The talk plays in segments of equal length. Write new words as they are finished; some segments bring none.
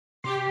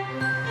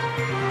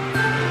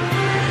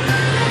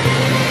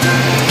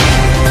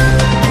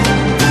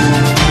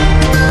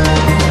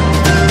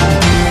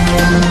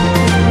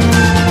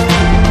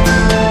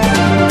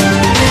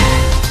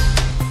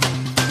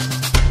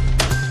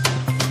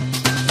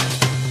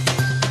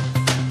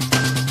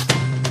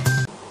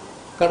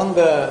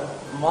கடந்த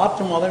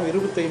மார்ச் மாதம்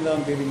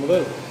 25ஆம் தேதி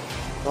முதல்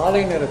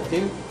காலை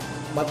நேரத்தில்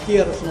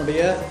மத்திய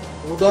அரசினுடைய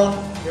உடான்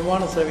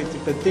விமான சேவை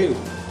திட்டத்தில்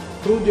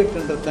ட்ரூஜெட்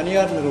என்ற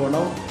தனியார்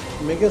நிறுவனம்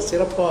மிக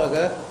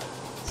சிறப்பாக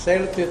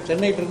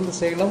சென்னையிலிருந்து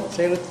சேலம்,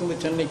 சேலத்திலிருந்து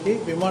சென்னைக்கு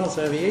விமான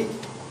சேவையை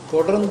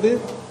தொடர்ந்து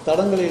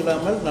தடங்கள்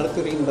இல்லாமல் நடத்தி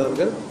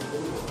வருகின்றார்கள்.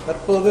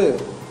 தற்போது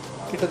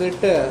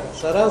கிட்டத்தட்ட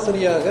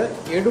சராசரியாக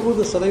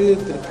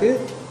 70%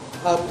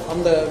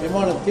 அந்த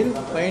விமானத்தில்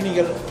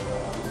பயணிகள்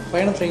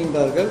பயணம்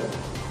செய்கின்றார்கள்.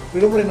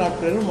 விடுமுறை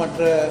நாட்களிலும்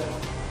மற்ற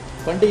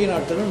பண்டிகை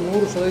நாட்களிலும்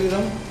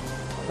 100%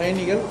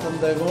 பயணிகள்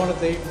அந்த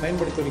விமானத்தை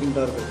பயன்படுத்தி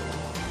வருகின்றார்கள்.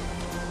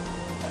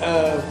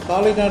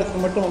 காலை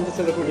நேரத்தில் மட்டும் வந்து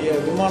செல்லக்கூடிய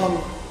விமானம்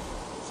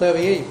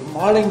சேவையை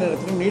மாலை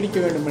நேரத்திலும் நீடிக்க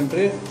வேண்டும்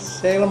என்று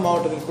சேலம்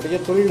மாவட்டத்தில் இருக்கக்கூடிய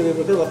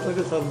தொழிலதிபர்கள்,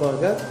 வர்த்தகர்கள்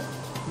சார்பாக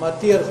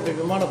மத்திய அரசுடைய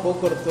விமான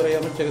போக்குவரத்து துறை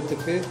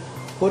அமைச்சகத்துக்கு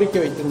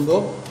கோரிக்கை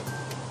வைத்திருந்தோம்.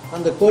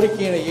 அந்த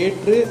கோரிக்கையினை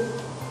ஏற்று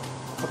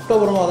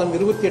அக்டோபர் மாதம்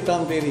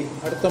 28ஆம் தேதி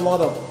அடுத்த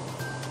மாதம்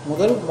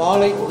முதல்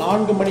மாலை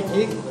 4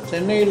 மணிக்கு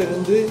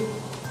சென்னையிலிருந்து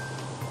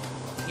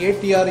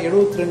ATR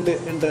 72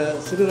 என்ற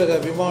சிறுரக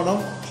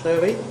விமானம்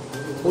சேவை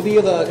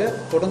புதியதாக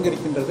தொடங்க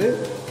இருக்கின்றது.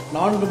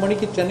 4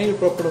 மணிக்கு சென்னையில்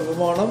புறப்படும்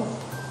விமானம்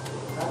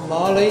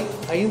மாலை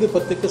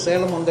 5:10க்கு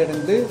சேலம்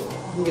வந்தடைந்து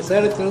இங்கே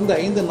சேலத்திலிருந்து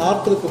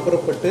 5:40க்கு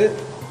புறப்பட்டு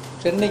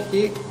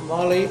சென்னைக்கு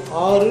மாலை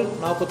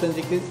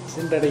 6:45க்கு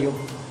சென்றடையும்.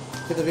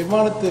 இந்த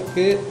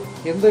விமானத்திற்கு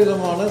எந்த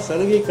விதமான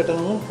சலுகை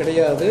கட்டணமும்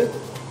கிடையாது.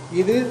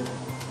 இது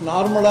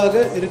நார்மலாக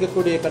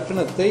இருக்கக்கூடிய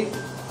கட்டணத்தை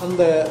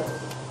அந்த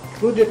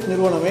ட்ரூஜெட்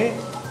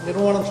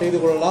நிர்மாணம் செய்து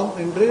கொள்ளலாம்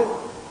என்று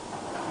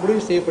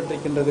முடிவு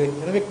செய்யப்பட்டிருக்கின்றது.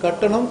 எனவே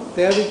கட்டணம்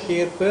தேவைக்கு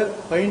ஏற்ப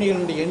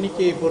பயணிகளின்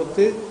எண்ணிக்கையை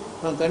பொறுத்து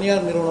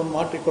தனியார் நிறுவனம்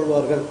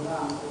மாற்றிக்கொள்வார்கள்.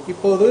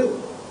 இப்போது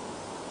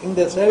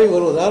இந்த சேவை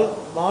வருவதால்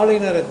மாலை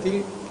நேரத்தில்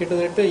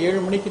கிட்டத்தட்ட 7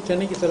 மணிக்கு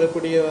சென்னைக்கு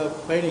செல்லக்கூடிய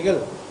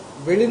பயணிகள்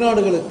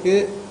வெளிநாடுகளுக்கு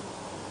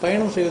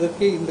பயணம்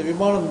செய்வதற்கு இந்த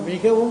விமானம்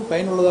மிகவும்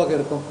பயனுள்ளதாக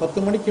இருக்கும்.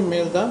 10 மணிக்கு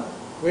மேல்தான்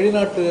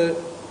வெளிநாட்டு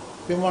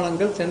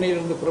விமானங்கள்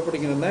சென்னையிலிருந்து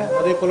புறப்படுகின்றன.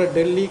 அதே போல்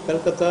டெல்லி,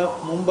 கல்கத்தா,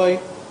 மும்பை,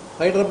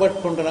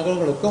 ஹைதராபாத் போன்ற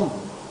நகரங்களுக்கும்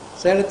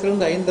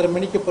சேலத்திலிருந்து 5:30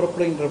 மணிக்கு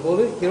புறப்படுகின்ற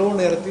போது இரவு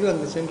நேரத்தில்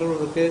அங்கு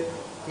சென்றுள்ளதற்கு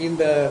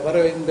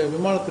இந்த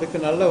விமானத்திற்கு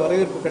நல்ல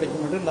வரவேற்பு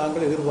கிடைக்கும் என்று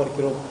நாங்கள்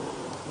எதிர்பார்க்கிறோம்.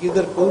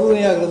 இதற்கு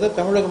உறுதுணையாக இருந்த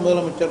தமிழக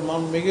முதலமைச்சர்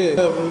மாண்புமிகு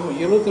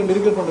 72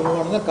 இருக்கிற கொண்ட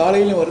விமானம் தான்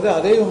காலையிலும் வருது.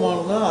 அதே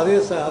விமானம் தான்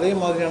அதே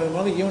மாதிரியான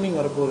விமானம் ஈவினிங்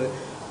வரப்போகுது.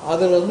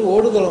 அதில் வந்து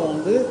ஓடுதளம்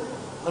வந்து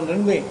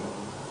ரன்வே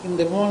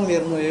இந்த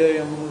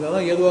விமானங்கள்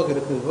தான் ஏதுவாக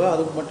இருக்குது.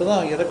 அதுக்கு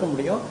மட்டும்தான் இறக்க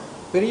முடியும்.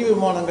 பெரிய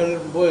விமானங்கள்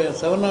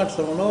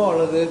 707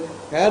 அல்லது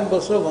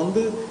ஏர்பஸோ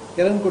வந்து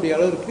இறங்கக்கூடிய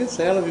அளவிற்கு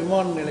சேலம்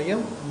விமான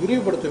நிலையம்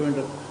விரிவுபடுத்த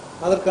வேண்டும்.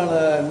 அதற்கான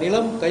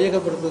நிலம்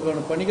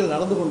கையகப்படுத்துவதற்கான பணிகள்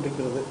நடந்து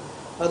கொண்டிருக்கிறது.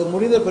 அது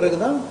முடிந்த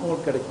பிறகுதான்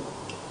உங்களுக்கு கிடைக்கும்.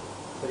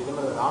 சரி,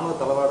 ராணுவ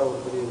தளவாட ஒரு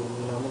பெரிய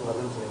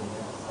வருதுன்னு சொல்லுவீங்க,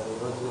 அது